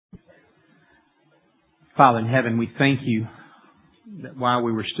Father in heaven, we thank You that while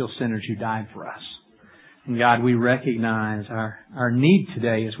we were still sinners, You died for us. And God, we recognize our need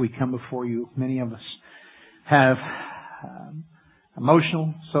today as we come before You. Many of us have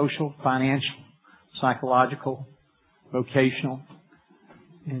emotional, social, financial, psychological, vocational,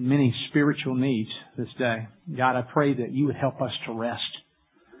 and many spiritual needs this day. God, I pray that You would help us to rest,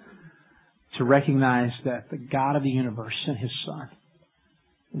 to recognize that the God of the universe sent His Son,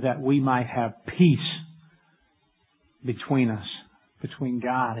 that we might have peace between us, between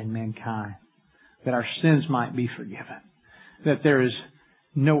God and mankind, that our sins might be forgiven, that there is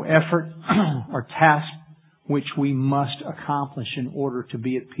no effort or task which we must accomplish in order to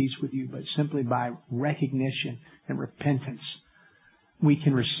be at peace with You, but simply by recognition and repentance, we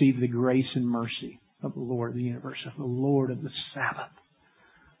can receive the grace and mercy of the Lord of the universe, of the Lord of the Sabbath.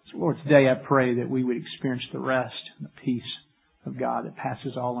 So Lord, today I pray that we would experience the rest and the peace of God that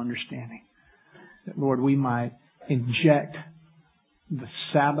passes all understanding. That, Lord, we might inject the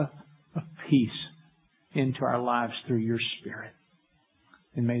Sabbath of peace into our lives through Your Spirit.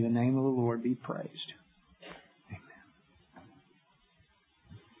 And may the name of the Lord be praised. Amen.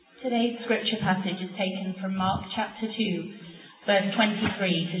 Today's scripture passage is taken from Mark chapter 2, verse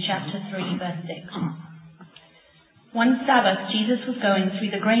 23 to chapter 3, verse 6. One Sabbath, Jesus was going through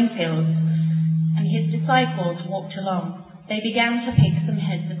the grain fields, and His disciples walked along. They began to pick some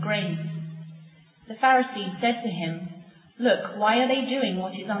heads of grain. The Pharisees said to Him, "Look, why are they doing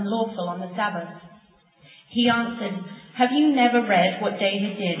what is unlawful on the Sabbath?" He answered, "Have you never read what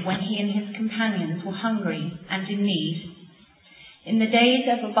David did when he and his companions were hungry and in need? In the days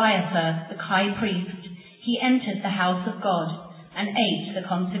of Abiathar, the high priest, he entered the house of God and ate the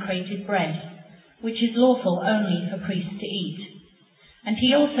consecrated bread, which is lawful only for priests to eat. And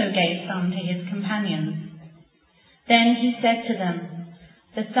he also gave some to his companions. Then he said to them,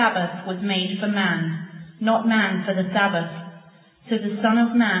 'The Sabbath was made for man, not man for the Sabbath. So the Son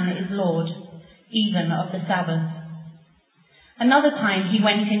of Man is Lord, even of the Sabbath.' Another time he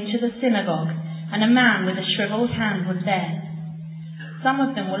went into the synagogue, and a man with a shriveled hand was there. Some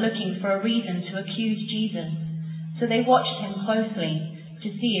of them were looking for a reason to accuse Jesus, so they watched Him closely to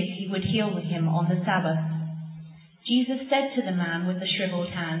see if He would heal him on the Sabbath. Jesus said to the man with the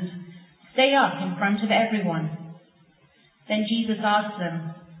shriveled hand, 'Stay up in front of everyone.' Then Jesus asked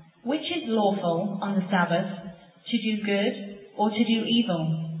them, 'Which is lawful on the Sabbath, to do good or to do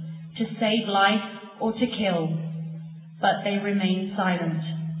evil, to save life or to kill?' But they remained silent.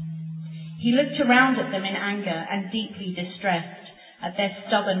 He looked around at them in anger and deeply distressed at their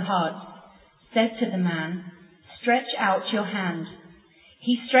stubborn hearts, said to the man, 'Stretch out your hand.'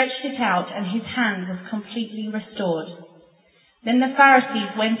 He stretched it out, and his hand was completely restored. Then the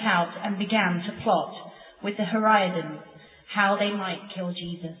Pharisees went out and began to plot with the Herodians how they might kill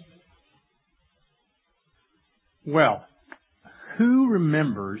Jesus." Well, who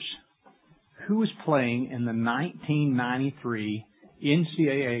remembers who was playing in the 1993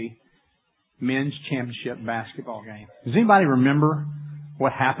 NCAA Men's Championship basketball game? Does anybody remember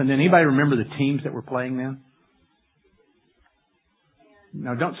what happened then? Anybody remember the teams that were playing then?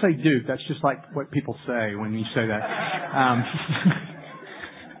 No, don't say Duke. That's just like what people say when you say that.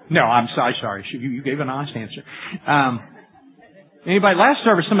 No, I'm sorry. You gave an honest answer. Anybody? Last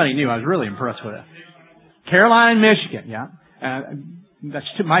service, somebody knew. I was really impressed with it. Carolina and Michigan, yeah. That's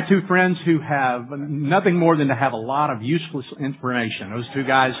my two friends who have nothing more than to have a lot of useless information. Those two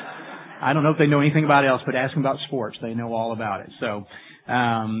guys, I don't know if they know anything about else, but ask them about sports. They know all about it. So,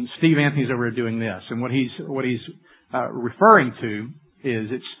 Steve Anthony's over here doing this. And what he's referring to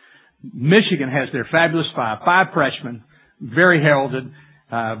is Michigan has their fabulous five freshmen, very heralded,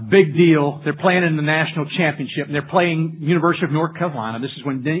 big deal. They're playing in the national championship, and they're playing University of North Carolina. This is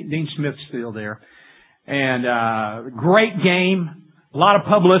when Dean Smith's still there. And great game, a lot of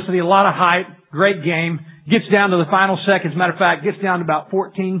publicity, a lot of hype, great game. Gets down to the final seconds. Matter of fact, gets down to about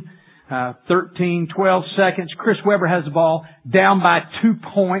 13, 12 seconds. Chris Webber has the ball down by 2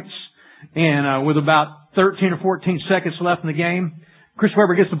 points, and with about 13 or 14 seconds left in the game, Chris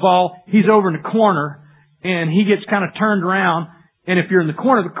Webber gets the ball. He's over in the corner, and he gets kind of turned around. And if you're in the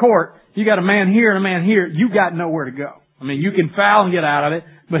corner of the court, you got a man here and a man here. You got nowhere to go. I mean, you can foul and get out of it,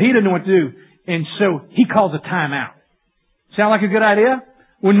 but he didn't know what to do. And so he calls a timeout. Sound like a good idea?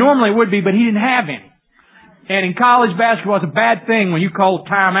 Well, normally it would be, but he didn't have any. And in college basketball, it's a bad thing when you call a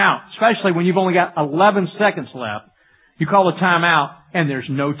timeout, especially when you've only got 11 seconds left. You call a timeout, and there's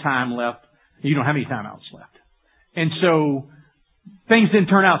no time left. You don't have any timeouts left. And so things didn't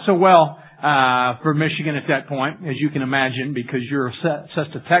turn out so well for Michigan at that point, as you can imagine, because you're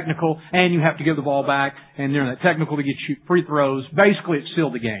assessed a technical, and you have to give the ball back, and during that technical to get shoot free throws. Basically, it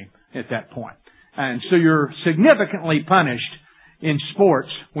sealed the game at that point. And so you're significantly punished in sports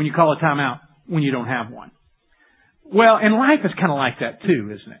when you call a timeout when you don't have one. Well, and life is kind of like that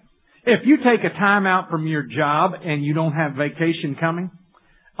too, isn't it? If you take a timeout from your job and you don't have vacation coming,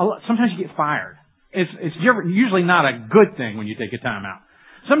 sometimes you get fired. It's usually not a good thing when you take a timeout.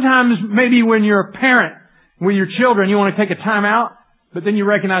 Sometimes maybe when you're a parent with your children, you want to take a timeout, but then you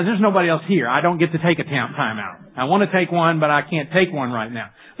recognize there's nobody else here. I don't get to take a timeout. I want to take one, but I can't take one right now.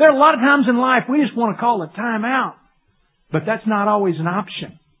 There are a lot of times in life we just want to call a timeout, but that's not always an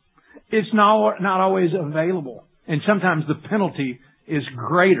option. It's not always available. And sometimes the penalty is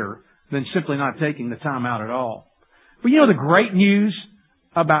greater than simply not taking the time out at all. But you know the great news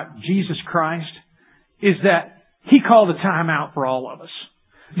about Jesus Christ is that He called a time out for all of us.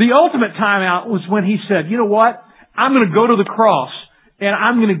 The ultimate time out was when He said, you know what? I'm going to go to the cross and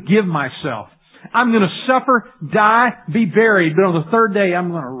I'm going to give myself. I'm going to suffer, die, be buried, but on the third day I'm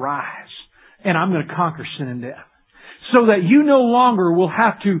going to rise and I'm going to conquer sin and death. So that you no longer will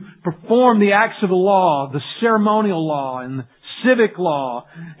have to perform the acts of the law, the ceremonial law and the civic law,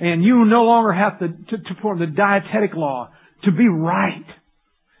 and you no longer have to perform the dietetic law to be right.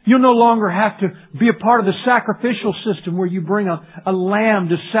 You'll no longer have to be a part of the sacrificial system where you bring a lamb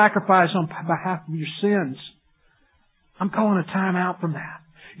to sacrifice on behalf of your sins. I'm calling a time out from that.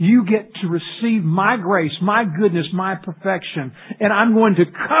 You get to receive my grace, my goodness, my perfection, and I'm going to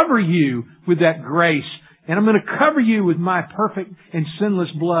cover you with that grace. And I'm going to cover you with my perfect and sinless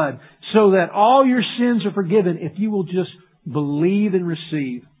blood so that all your sins are forgiven if you will just believe and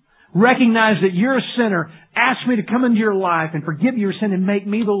receive. Recognize that you're a sinner. Ask me to come into your life and forgive your sin and make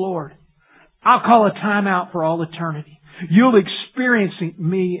me the Lord. I'll call a time out for all eternity. You'll experience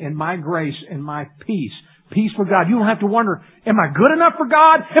me and my grace and my peace. Peace for God. You won't have to wonder, am I good enough for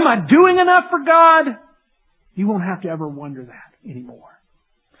God? Am I doing enough for God? You won't have to ever wonder that anymore.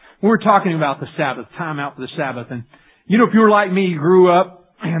 We're talking about the Sabbath, time out for the Sabbath. And you know, if you were like me, you grew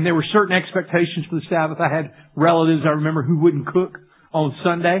up and there were certain expectations for the Sabbath. I had relatives, I remember, who wouldn't cook on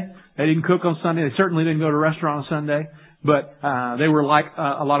Sunday. They didn't cook on Sunday. They certainly didn't go to a restaurant on Sunday. But they were like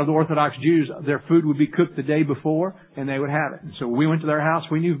a lot of the Orthodox Jews. Their food would be cooked the day before, and they would have it. And so we went to their house.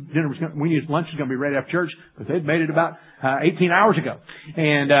 We knew lunch was going to be ready after church, but they'd made it about 18 hours ago.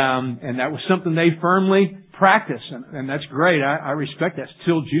 And that was something they firmly practiced, and that's great. I respect that.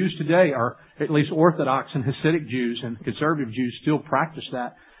 Still, Jews today, or at least Orthodox and Hasidic Jews and conservative Jews, still practice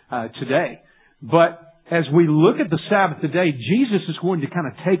that today. But as we look at the Sabbath today, Jesus is going to kind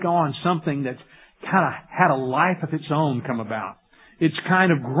of take on something that's kind of had a life of its own come about. It's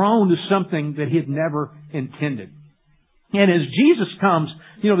kind of grown to something that He had never intended. And as Jesus comes,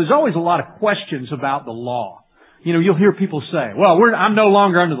 you know, there's always a lot of questions about the law. You know, you'll hear people say, well, I'm no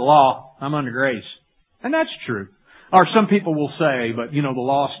longer under the law, I'm under grace. And that's true. Or some people will say, but you know, the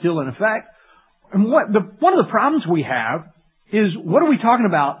law is still in effect. And one of the problems we have is, what are we talking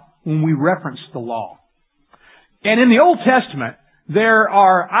about when we reference the law? And in the Old Testament, there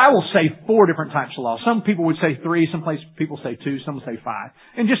are, I will say, 4 different types of law. Some people would say 3, some people say 2, some will say 5.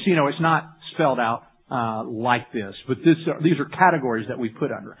 And just so you know, it's not spelled out like this, but these are categories that we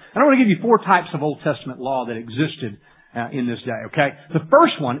put under. And I want to give you 4 types of Old Testament law that existed in this day, okay? The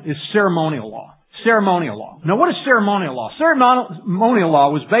first one is ceremonial law. Ceremonial law. Now, what is ceremonial law? Ceremonial law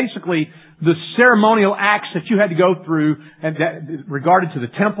was basically the ceremonial acts that you had to go through and that regarded to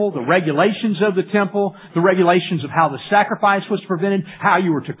the temple, the regulations of the temple, the regulations of how the sacrifice was presented, how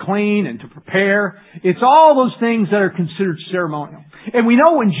you were to clean and to prepare. It's all those things that are considered ceremonial. And we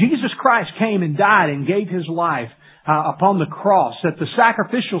know when Jesus Christ came and died and gave His life upon the cross that the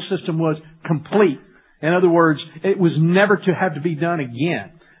sacrificial system was complete. In other words, it was never to have to be done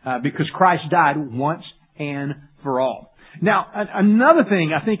again because Christ died once and for all. Now, another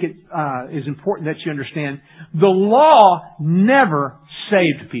thing I think it is important that you understand, the law never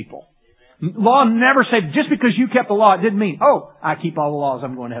saved people. Law never saved. Just because you kept the law, it didn't mean, oh, I keep all the laws,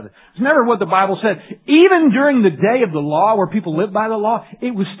 I'm going to heaven. It's never what the Bible said. Even during the day of the law, where people lived by the law,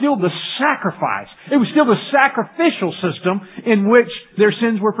 it was still the sacrifice. It was still the sacrificial system in which their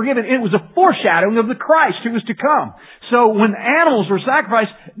sins were forgiven. It was a foreshadowing of the Christ who was to come. So when animals were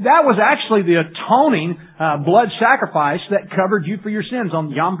sacrificed, that was actually the atoning blood sacrifice that covered you for your sins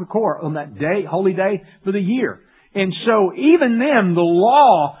on Yom Kippur, on that day, holy day for the year. And so even then, the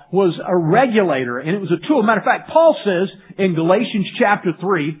law was a regulator, and it was a tool. Matter of fact, Paul says in Galatians chapter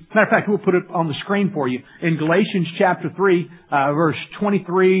 3, matter of fact, we'll put it on the screen for you, in Galatians chapter 3, verse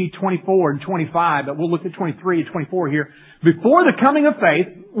 23, 24, and 25, but we'll look at 23 and 24 here. Before the coming of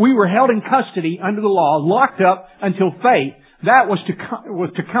faith, we were held in custody under the law, locked up until faith that was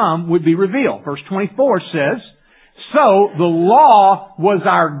to come would be revealed. Verse 24 says, so the law was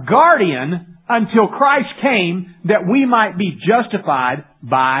our guardian until Christ came that we might be justified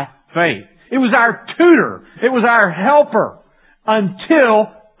by faith. It was our tutor. It was our helper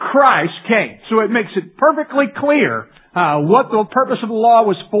until Christ came. So it makes it perfectly clear what the purpose of the law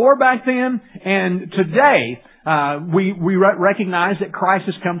was for back then, and today we recognize that Christ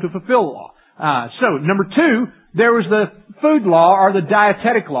has come to fulfill the law. So number two, there was the food law or the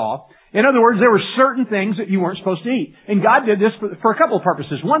dietetic law. In other words, there were certain things that you weren't supposed to eat. And God did this for a couple of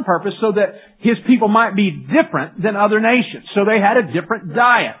purposes. One purpose, so that His people might be different than other nations. So they had a different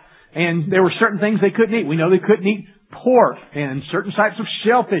diet. And there were certain things they couldn't eat. We know they couldn't eat pork and certain types of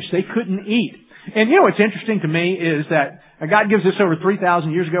shellfish they couldn't eat. And you know what's interesting to me is that God gives this over 3,000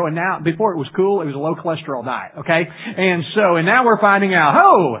 years ago, and now, before it was cool, it was a low cholesterol diet, okay? And now we're finding out,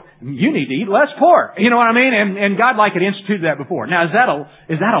 you need to eat less pork. You know what I mean? And God like had instituted that before. Now, is that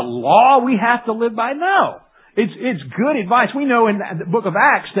a law we have to live by? No. It's good advice. We know in the book of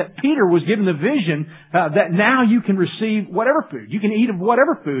Acts that Peter was given the vision, that now you can receive whatever food. You can eat of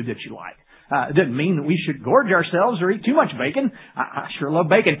whatever food that you like. It doesn't mean that we should gorge ourselves or eat too much bacon. I sure love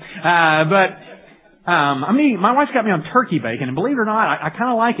bacon. My wife's got me on turkey bacon, and believe it or not, I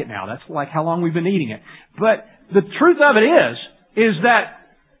kind of like it now. That's like how long we've been eating it. But the truth of it is that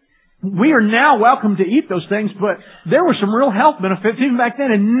we are now welcome to eat those things, but there were some real health benefits even back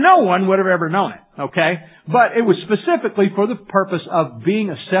then, and no one would have ever known it, okay? But it was specifically for the purpose of being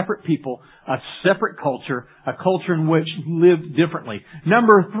a separate people, a separate culture, a culture in which lived differently.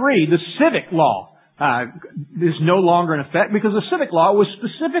 Number three, the civic law is no longer in effect because the civic law was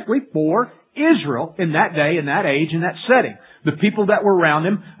specifically for Israel in that day, in that age, in that setting. The people that were around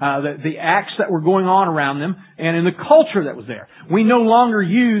them, the acts that were going on around them, and in the culture that was there. We no longer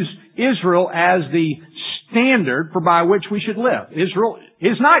use Israel as the standard for by which we should live. Israel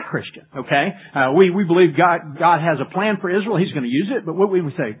is not Christian, okay? We believe God has a plan for Israel. He's going to use it, but what we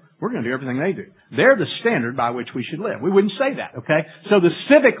would say, we're going to do everything they do. They're the standard by which we should live. We wouldn't say that, okay? So the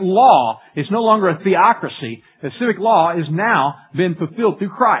civic law is no longer a theocracy. The civic law is now been fulfilled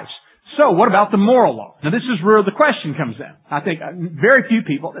through Christ. So what about the moral law? Now this is where the question comes in. I think very few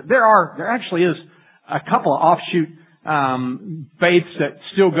people, there actually is a couple of offshoot faiths that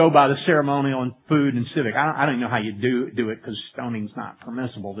still go by the ceremonial and food and civic. I don't even know how you do it because stoning's not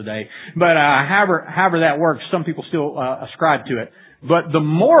permissible today. But however that works, some people still ascribe to it. But the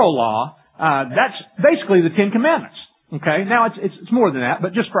moral law, that's basically the Ten Commandments. Okay, now it's more than that,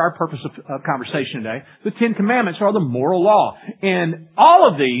 but just for our purpose of conversation today, the Ten Commandments are the moral law. And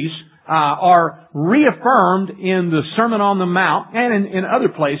all of these are reaffirmed in the Sermon on the Mount and in other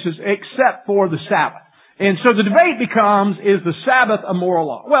places except for the Sabbath. And so the debate becomes, is the Sabbath a moral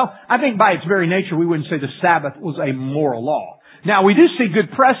law? Well, I think by its very nature we wouldn't say the Sabbath was a moral law. Now we do see good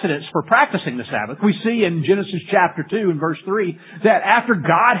precedents for practicing the Sabbath. We see in Genesis chapter 2 and verse 3 that after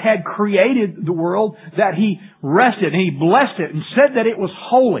God had created the world that He rested and He blessed it and said that it was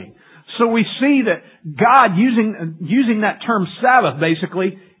holy. So we see that God using that term Sabbath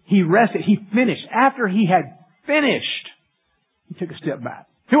basically, He rested, He finished. After He had finished, He took a step back.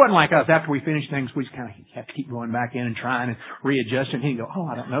 He wasn't like us. After we finish things, we just kind of have to keep going back in and trying and readjusting. He'd go,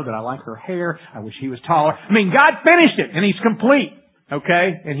 I don't know that I like her hair. I wish he was taller. I mean, God finished it and He's complete.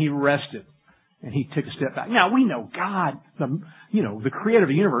 Okay? And He rested. And He took a step back. Now, we know God, the Creator of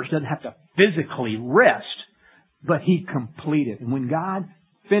the universe doesn't have to physically rest, but He completed. And when God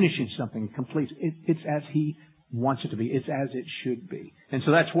finishes something, completes, it's as He wants it to be. It's as it should be. And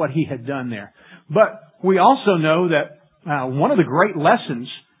so that's what He had done there. But we also know that one of the great lessons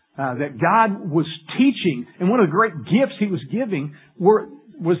that God was teaching, and one of the great gifts He was giving,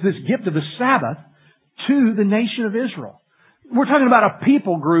 was this gift of the Sabbath to the nation of Israel. We're talking about a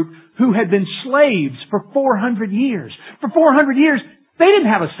people group who had been slaves for 400 years. For 400 years, they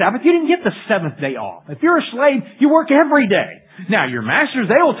didn't have a Sabbath. You didn't get the seventh day off. If you're a slave, you work every day. Now, your masters,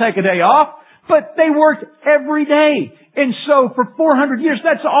 they will take a day off, but they worked every day. And so for 400 years,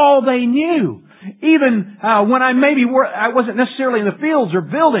 that's all they knew. Even when I wasn't necessarily in the fields or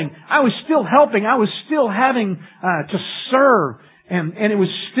building, I was still helping. I was still having to serve, and it was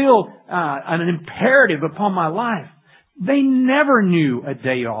still an imperative upon my life. They never knew a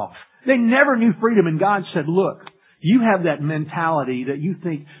day off. They never knew freedom. And God said, look, you have that mentality that you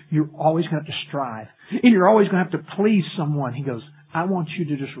think you're always going to have to strive, and you're always going to have to please someone. He goes, I want you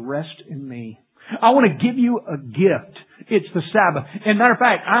to just rest in me. I want to give you a gift. It's the Sabbath. And matter of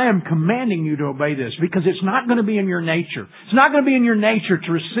fact, I am commanding you to obey this because it's not going to be in your nature. It's not going to be in your nature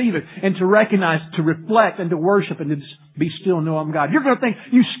to receive it and to recognize, to reflect and to worship and to be still and know I'm God. You're going to think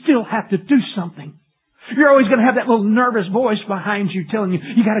you still have to do something. You're always going to have that little nervous voice behind you telling you,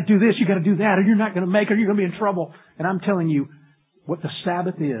 you got to do this, you got to do that, or you're not going to make it, or you're going to be in trouble. And I'm telling you, what the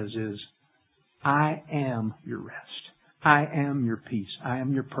Sabbath is I am your rest. I am your peace. I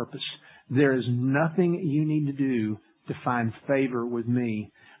am your purpose. There is nothing you need to do to find favor with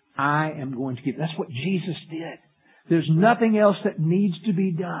me. I am going to give. That's what Jesus did. There's nothing else that needs to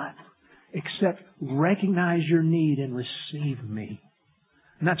be done except recognize your need and receive me.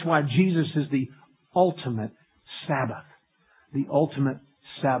 And that's why Jesus is the ultimate Sabbath. The ultimate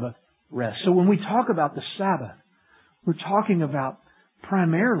Sabbath rest. So when we talk about the Sabbath, we're talking about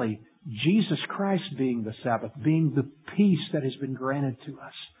primarily Jesus Christ being the Sabbath, being the peace that has been granted to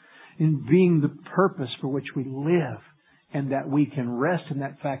us, and being the purpose for which we live, and that we can rest in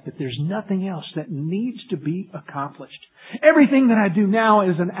that fact that there's nothing else that needs to be accomplished. Everything that I do now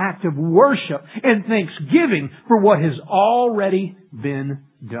is an act of worship and thanksgiving for what has already been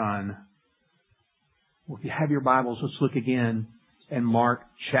done. Well, if you have your Bibles, let's look again in Mark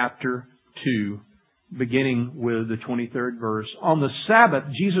chapter 2, beginning with the 23rd verse. On the Sabbath,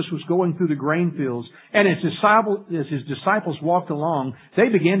 Jesus was going through the grain fields, and as his disciples walked along, they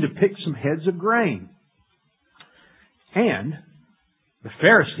began to pick some heads of grain. And the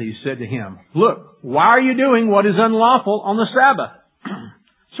Pharisees said to him, "Look, why are you doing what is unlawful on the Sabbath?"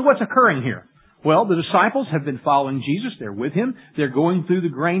 So what's occurring here? Well, the disciples have been following Jesus. They're with Him. They're going through the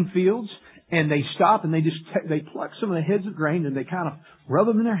grain fields, and they stop and they pluck some of the heads of grain and they kind of rub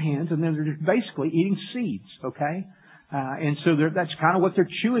them in their hands, and then they're just basically eating seeds, okay? And so that's kind of what they're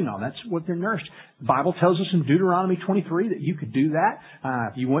chewing on. That's what they're nourished. The Bible tells us in Deuteronomy 23 that you could do that.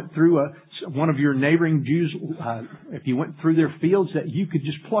 If you went through one of your neighboring Jews, if you went through their fields, that you could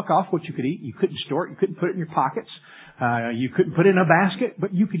just pluck off what you could eat. You couldn't store it. You couldn't put it in your pockets. You couldn't put it in a basket,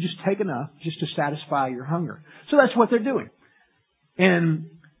 but you could just take enough just to satisfy your hunger. So that's what they're doing. And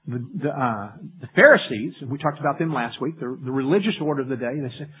the Pharisees, and we talked about them last week, the religious order of the day,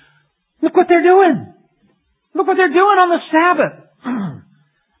 they said, "Look what they're doing! Look what they're doing on the Sabbath!"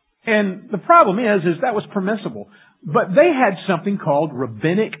 And the problem is that was permissible. But they had something called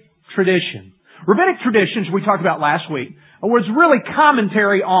rabbinic tradition. Rabbinic traditions, we talked about last week, was really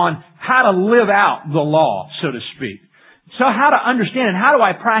commentary on how to live out the law, so to speak. So how to understand it, how do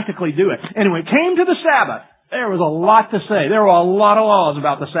I practically do it? And when it came to the Sabbath, there was a lot to say. There were a lot of laws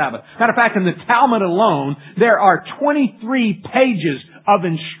about the Sabbath. Matter of fact, in the Talmud alone, there are 23 pages of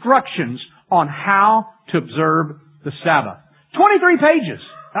instructions on how to observe the Sabbath. 23 pages.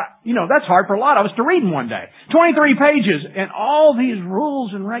 That's hard for a lot of us to read in one day. 23 pages and all these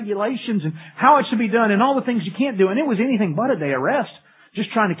rules and regulations and how it should be done and all the things you can't do. And it was anything but a day of rest,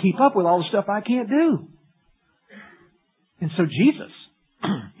 just trying to keep up with all the stuff I can't do. And so Jesus,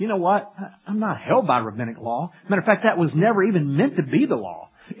 you know what? I'm not held by rabbinic law. Matter of fact, that was never even meant to be the law.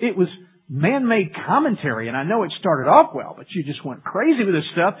 It was man-made commentary, and I know it started off well, but you just went crazy with this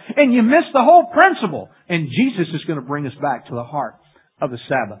stuff, and you missed the whole principle. And Jesus is going to bring us back to the heart of the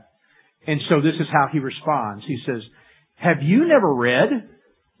Sabbath. And so this is how He responds. He says, "Have you never read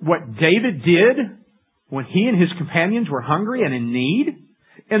what David did when he and his companions were hungry and in need?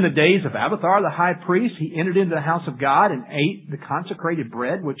 In the days of Abiathar the high priest, he entered into the house of God and ate the consecrated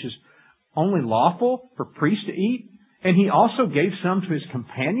bread, which is only lawful for priests to eat. And he also gave some to his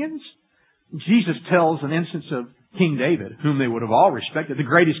companions." Jesus tells an instance of King David, whom they would have all respected, the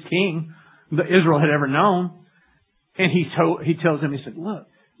greatest king that Israel had ever known. And he tells them, he said, "Look,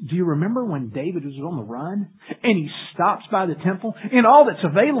 do you remember when David was on the run and he stops by the temple and all that's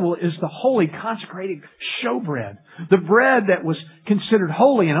available is the holy consecrated showbread, the bread that was considered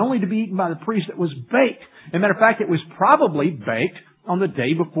holy and only to be eaten by the priest, that was baked. As a matter of fact, it was probably baked on the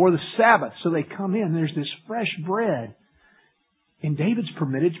day before the Sabbath. So they come in, there's this fresh bread, and David's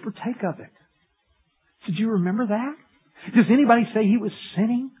permitted to partake of it." Did you remember that? Does anybody say he was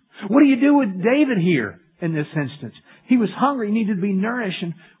sinning? What do you do with David here in this instance? He was hungry, he needed to be nourished,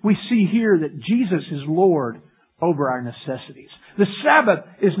 and we see here that Jesus is Lord over our necessities. The Sabbath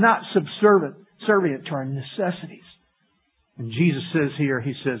is not subservient to our necessities. And Jesus says here,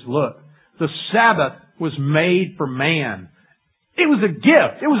 He says, "Look, the Sabbath was made for man. It was a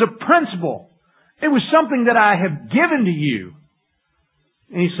gift. It was a principle. It was something that I have given to you."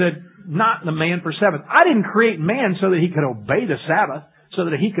 And He said, "Not the man for Sabbath." I didn't create man so that he could obey the Sabbath, so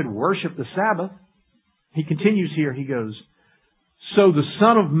that he could worship the Sabbath. He continues here, he goes, "So the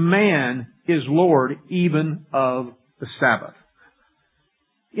Son of Man is Lord even of the Sabbath."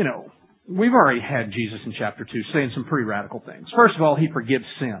 We've already had Jesus in chapter 2 saying some pretty radical things. First of all, He forgives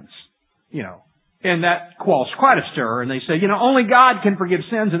sins. And that caused quite a stir. And they say, only God can forgive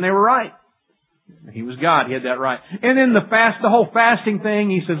sins. And they were right. He was God. He had that right. And then the whole fasting thing,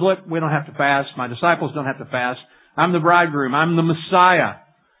 He says, "Look, we don't have to fast. My disciples don't have to fast. I'm the bridegroom. I'm the Messiah.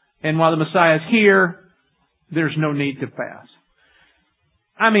 And while the Messiah is here, there's no need to fast."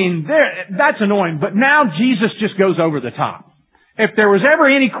 That's annoying. But now Jesus just goes over the top. If there was ever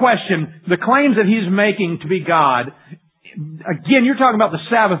any question, the claims that He's making to be God, again, you're talking about the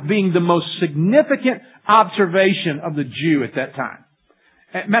Sabbath being the most significant observation of the Jew at that time.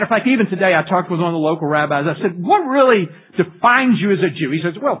 Matter of fact, even today I talked with one of the local rabbis. I said, what really defines you as a Jew? He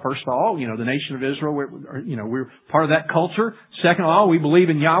says, well, first of all, the nation of Israel, we're part of that culture. Second of all, we believe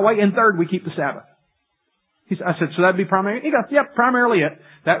in Yahweh. And third, we keep the Sabbath. I said, so that'd be primary? He goes, yep, primarily it.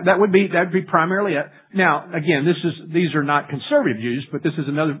 That would be primarily it. Now, again, these are not conservative Jews, but this is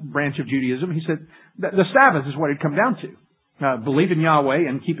another branch of Judaism. He said, the Sabbath is what it come down to. Believe in Yahweh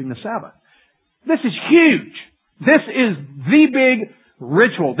and keeping the Sabbath. This is huge. This is the big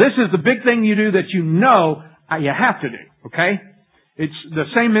ritual. This is the big thing you do that you have to do. Okay? It's the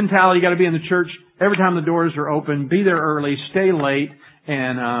same mentality. You got to be in the church every time the doors are open. Be there early. Stay late.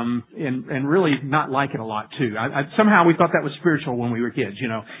 And really not like it a lot too. Somehow we thought that was spiritual when we were kids.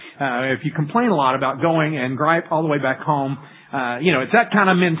 If you complain a lot about going and gripe all the way back home, it's that kind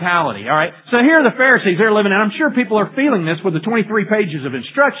of mentality. All right. So here are the Pharisees. They're living, and I'm sure people are feeling this with the 23 pages of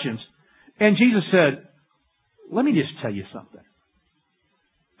instructions. And Jesus said, "Let me just tell you something.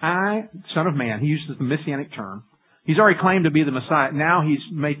 Son of Man," He uses the messianic term. He's already claimed to be the Messiah. Now he's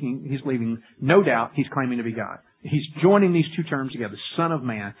leaving no doubt he's claiming to be God. He's joining these two terms together. Son of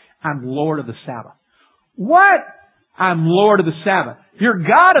Man. I'm Lord of the Sabbath. What? I'm Lord of the Sabbath. You're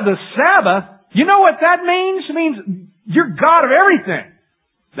God of the Sabbath? You know what that means? It means you're God of everything.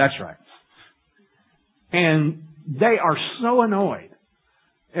 That's right. And they are so annoyed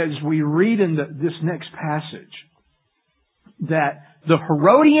as we read in this next passage that the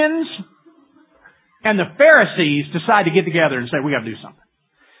Herodians and the Pharisees decide to get together and say, we got to do something.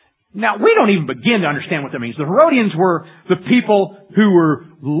 Now, we don't even begin to understand what that means. The Herodians were the people who were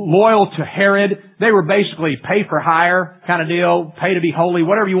loyal to Herod. They were basically pay for hire kind of deal, pay to be holy,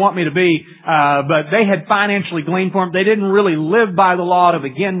 whatever you want me to be. But they had financially gleaned for them. They didn't really live by the law to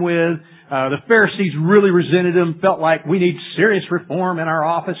begin with. The Pharisees really resented them, felt like we need serious reform in our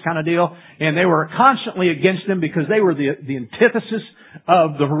office kind of deal. And they were constantly against them because they were the antithesis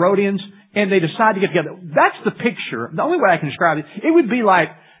of the Herodians. And they decided to get together. That's the picture. The only way I can describe it, it would be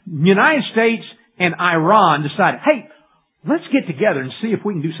like United States and Iran decided, hey, let's get together and see if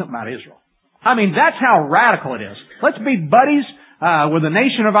we can do something about Israel. That's how radical it is. Let's be buddies with the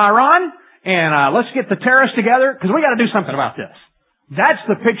nation of Iran, and let's get the terrorists together because we got to do something about this. That's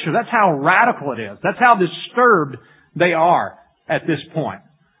the picture. That's how radical it is. That's how disturbed they are at this point.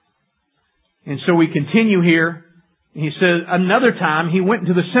 And so we continue here. He says, another time he went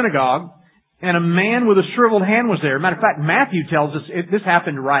into the synagogue, and a man with a shriveled hand was there. Matter of fact, Matthew tells us this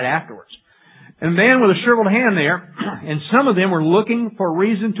happened right afterwards. And a man with a shriveled hand there, and some of them were looking for a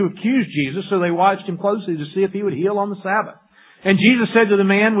reason to accuse Jesus, so they watched him closely to see if he would heal on the Sabbath. And Jesus said to the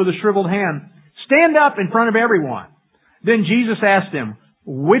man with the shriveled hand, stand up in front of everyone. Then Jesus asked him,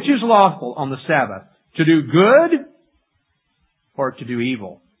 which is lawful on the Sabbath, to do good or to do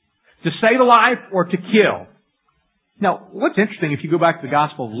evil? To save a life or to kill? Now, what's interesting, if you go back to the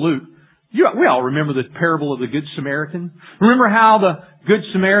Gospel of Luke, we all remember the parable of the Good Samaritan. Remember how the Good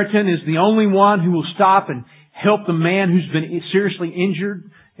Samaritan is the only one who will stop and help the man who's been seriously injured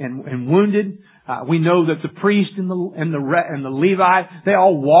and wounded. We know that the priest and the Levite, they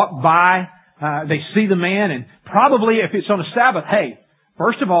all walk by. They see the man, and probably if it's on a Sabbath, hey,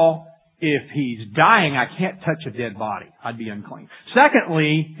 first of all, if he's dying, I can't touch a dead body. I'd be unclean.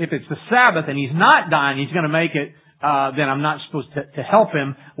 Secondly, if it's the Sabbath and he's not dying, he's going to make it, then I'm not supposed to help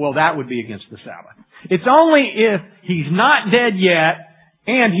him. Well, that would be against the Sabbath. It's only if he's not dead yet,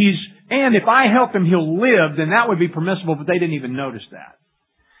 and if I help him, he'll live, then that would be permissible, but they didn't even notice that.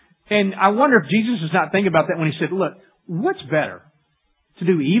 And I wonder if Jesus is not thinking about that when he said, look, what's better? To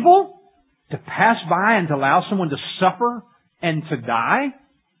do evil? To pass by and to allow someone to suffer and to die?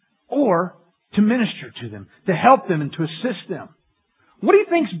 Or to minister to them, to help them and to assist them? What do you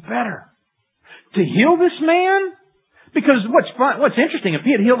think's better? To heal this man? Because what's interesting, if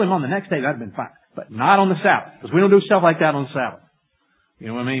he had healed him on the next day, that'd have been fine. But not on the Sabbath. Because we don't do stuff like that on the Sabbath. You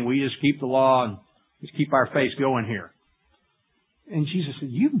know what I mean? We just keep the law and just keep our face going here. And Jesus said,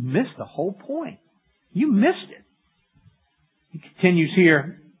 you missed the whole point. You missed it. He continues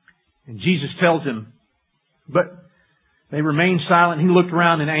here, and Jesus tells him, but they remained silent. He looked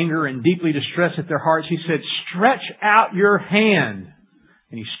around in anger and deeply distressed at their hearts. He said, stretch out your hand.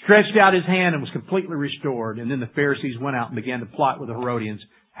 And he stretched out his hand and was completely restored. And then the Pharisees went out and began to plot with the Herodians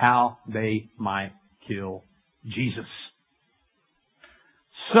how they might kill Jesus.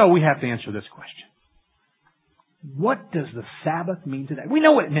 So we have to answer this question. What does the Sabbath mean today? We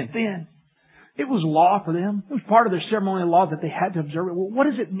know what it meant then. It was law for them. It was part of their ceremonial law that they had to observe it. Well, what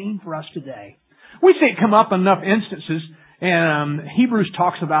does it mean for us today? We see it come up in enough instances, and Hebrews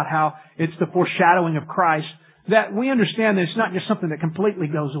talks about how it's the foreshadowing of Christ, that we understand that it's not just something that completely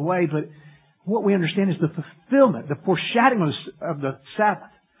goes away, but what we understand is the fulfillment, the foreshadowing of the Sabbath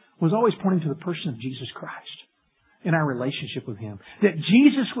was always pointing to the person of Jesus Christ in our relationship with Him. That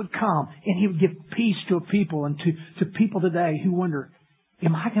Jesus would come and He would give peace to a people and to people today who wonder,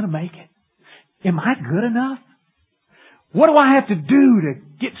 am I going to make it? Am I good enough? What do I have to do to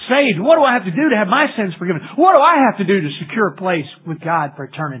get saved? What do I have to do to have my sins forgiven? What do I have to do to secure a place with God for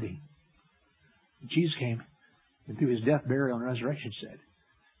eternity? Jesus came and through His death, burial, and resurrection said,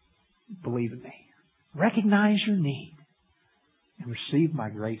 believe in me. Recognize your need and receive my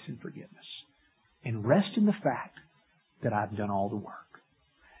grace and forgiveness. And rest in the fact that I've done all the work.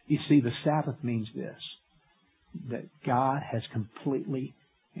 You see, the Sabbath means this, that God has completely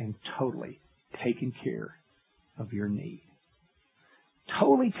and totally taken care of your need.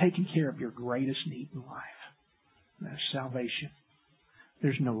 Totally taken care of your greatest need in life. And that's salvation.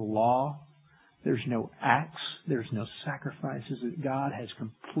 There's no law. There's no acts. There's no sacrifices. That God has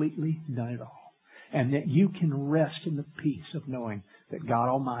completely done it all. And that you can rest in the peace of knowing that God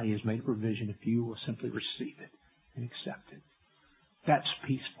Almighty has made a provision if you will simply receive it and accept it. That's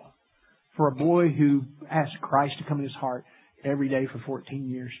peaceful. For a boy who asked Christ to come in his heart every day for 14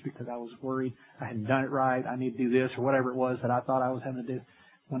 years because I was worried I hadn't done it right, I need to do this or whatever it was that I thought I was having to do.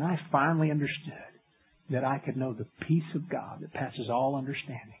 When I finally understood that I could know the peace of God that passes all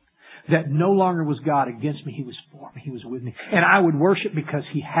understanding, that no longer was God against me, He was for me, He was with me. And I would worship because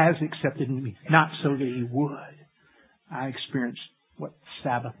He has accepted me, not so that He would. I experienced what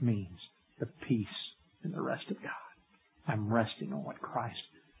Sabbath means, the peace and the rest of God. I'm resting on what Christ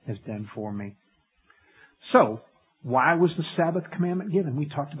has done for me. So, why was the Sabbath commandment given? We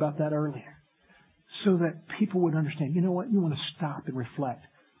talked about that earlier. So that people would understand, you know what, you want to stop and reflect.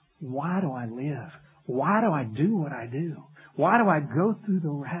 Why do I live? Why do I do what I do? Why do I go through the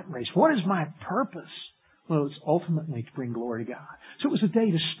rat race? What is my purpose? Well, it's ultimately to bring glory to God. So it was a day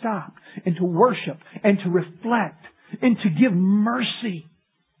to stop and to worship and to reflect and to give mercy.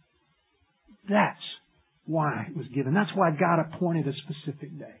 That's why it was given. That's why God appointed a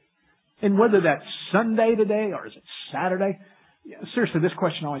specific day. And whether that's Sunday today or is it Saturday, seriously, this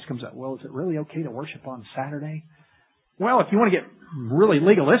question always comes up. Well, is it really okay to worship on Saturday? Well, if you want to get really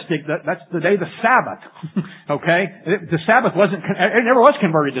legalistic, that's the day of the Sabbath. Okay? The Sabbath it never was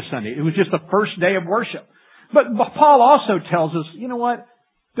converted to Sunday. It was just the first day of worship. But Paul also tells us, you know what?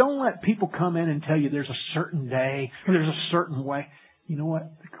 Don't let people come in and tell you there's a certain day or there's a certain way. You know what?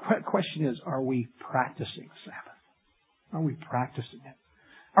 The question is, are we practicing Sabbath? Are we practicing it?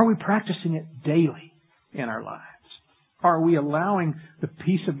 Are we practicing it daily in our lives? Are we allowing the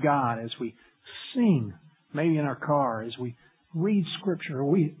peace of God as we sing, maybe in our car, as we read Scripture, or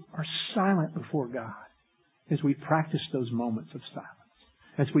we are silent before God, as we practice those moments of silence,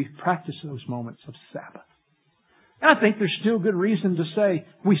 as we practice those moments of Sabbath? And I think there's still good reason to say,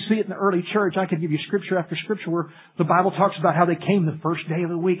 we see it in the early church. I could give you Scripture after Scripture where the Bible talks about how they came the first day of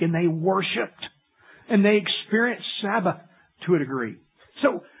the week and they worshiped and they experienced Sabbath to a degree.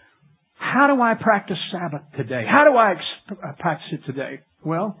 So, how do I practice Sabbath today? How do I practice it today?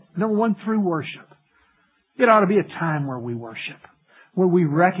 Well, number one, through worship. It ought to be a time where we worship, where we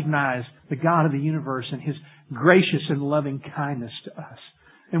recognize the God of the universe and His gracious and loving kindness to us,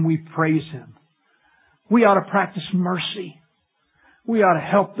 and we praise Him. We ought to practice mercy. We ought to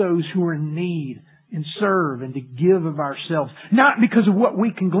help those who are in need and serve and to give of ourselves, not because of what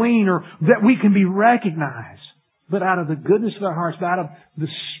we can glean or that we can be recognized, but out of the goodness of our hearts, out of the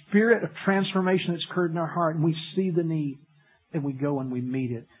spirit of transformation that's occurred in our heart, and we see the need, and we go and we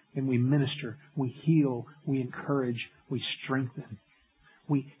meet it, and we minister, we heal, we encourage, we strengthen.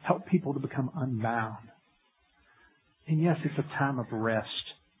 We help people to become unbound. And yes, it's a time of rest.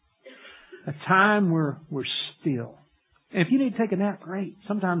 A time where we're still. And if you need to take a nap, great.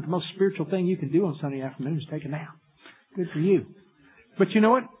 Sometimes the most spiritual thing you can do on Sunday afternoon is take a nap. Good for you. But you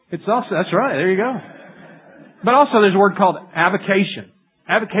know what? It's also, that's right, there you go. But also there's a word called avocation.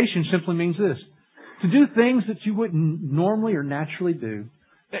 Avocation simply means this. To do things that you wouldn't normally or naturally do.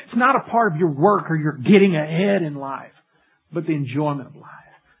 It's not a part of your work or your getting ahead in life, but the enjoyment of life.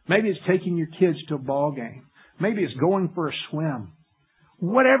 Maybe it's taking your kids to a ball game. Maybe it's going for a swim.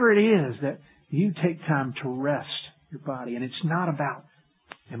 Whatever it is that you take time to rest your body. And it's not about,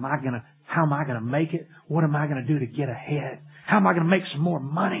 how am I going to make it? What am I going to do to get ahead? How am I going to make some more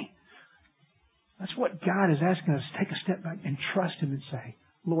money? That's what God is asking us to take a step back and trust Him and say,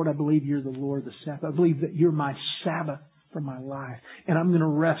 Lord, I believe You're the Lord of the Sabbath. I believe that You're my Sabbath for my life. And I'm going to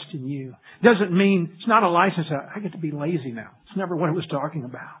rest in You. Doesn't mean, it's not a license. I get to be lazy now. It's never what it was talking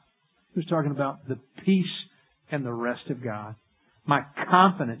about. It was talking about the peace and the rest of God. My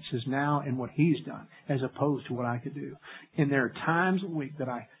confidence is now in what He's done as opposed to what I could do. And there are times a week that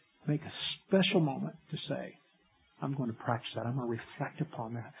I make a special moment to say, I'm going to practice that. I'm going to reflect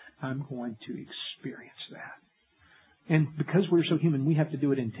upon that. I'm going to experience that. And because we're so human, we have to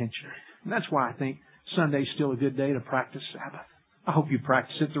do it intentionally. And that's why I think Sunday's still a good day to practice Sabbath. I hope you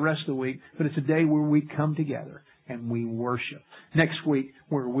practice it the rest of the week, but it's a day where we come together and we worship. Next week,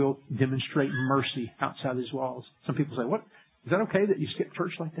 where we'll demonstrate mercy outside these walls. Some people say, what? Is that okay that you skip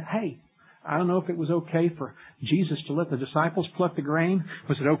church like that? Hey, I don't know if it was okay for Jesus to let the disciples pluck the grain.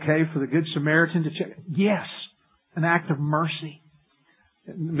 Was it okay for the Good Samaritan to check? Yes, an act of mercy.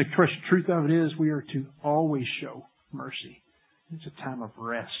 The truth of it is we are to always show mercy. It's a time of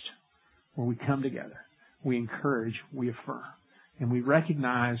rest where we come together. We encourage, we affirm. And we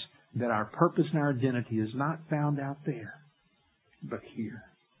recognize that our purpose and our identity is not found out there, but here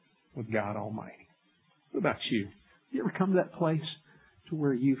with God Almighty. What about you? You ever come to that place to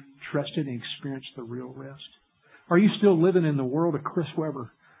where you've trusted and experienced the real rest? Are you still living in the world of Chris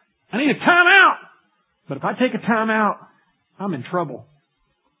Webber? I need a time out! But if I take a time out, I'm in trouble.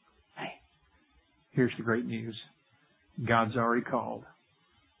 Hey, here's the great news. God's already called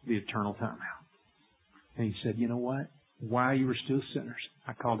the eternal time out. And He said, you know what? While you were still sinners,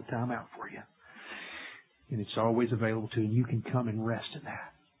 I called a time out for you. And it's always available to you. And you can come and rest in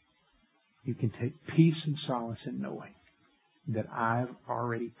that. You can take peace and solace in knowing that I've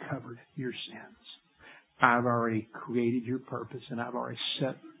already covered your sins. I've already created your purpose, and I've already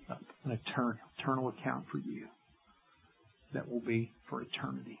set up an eternal account for you that will be for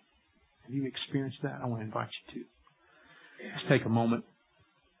eternity. Have you experienced that? I want to invite you to. Let's take a moment.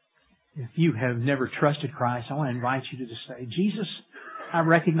 If you have never trusted Christ, I want to invite you to just say, Jesus, I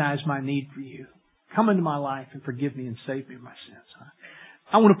recognize my need for You. Come into my life and forgive me and save me of my sins.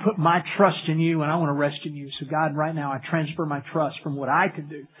 I want to put my trust in You, and I want to rest in You. So God, right now I transfer my trust from what I could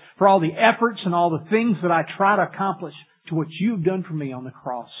do, for all the efforts and all the things that I try to accomplish, to what You've done for me on the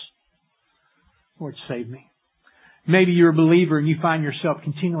cross. Lord, save me. Maybe you're a believer and you find yourself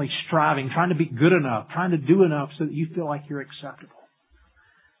continually striving, trying to be good enough, trying to do enough so that you feel like you're acceptable.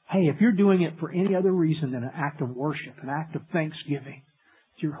 Hey, if you're doing it for any other reason than an act of worship, an act of thanksgiving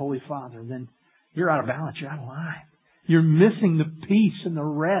to your Holy Father, then you're out of balance, you're out of line. You're missing the peace and the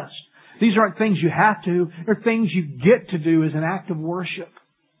rest. These aren't things you have to. They're things you get to do as an act of worship.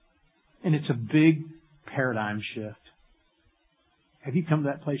 And it's a big paradigm shift. Have you come to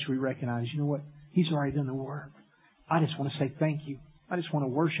that place where you recognize, you know what? He's already done the work. I just want to say thank You. I just want to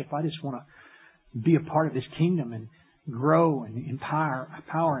worship. I just want to be a part of His kingdom and grow and empower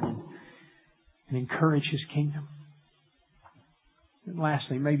and encourage His kingdom. And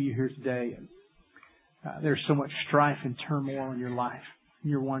lastly, maybe you're here today and there's so much strife and turmoil in your life.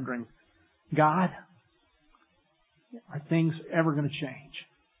 And you're wondering, God, are things ever going to change?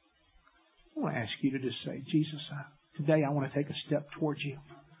 I want to ask you to just say, Jesus, today I want to take a step towards You.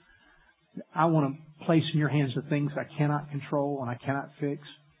 I want to place in Your hands the things I cannot control and I cannot fix.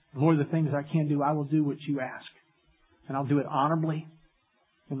 Lord, the things I can do, I will do what You ask. And I'll do it honorably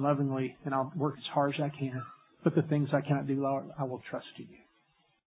and lovingly, and I'll work as hard as I can. But the things I cannot do, Lord, I will trust in You.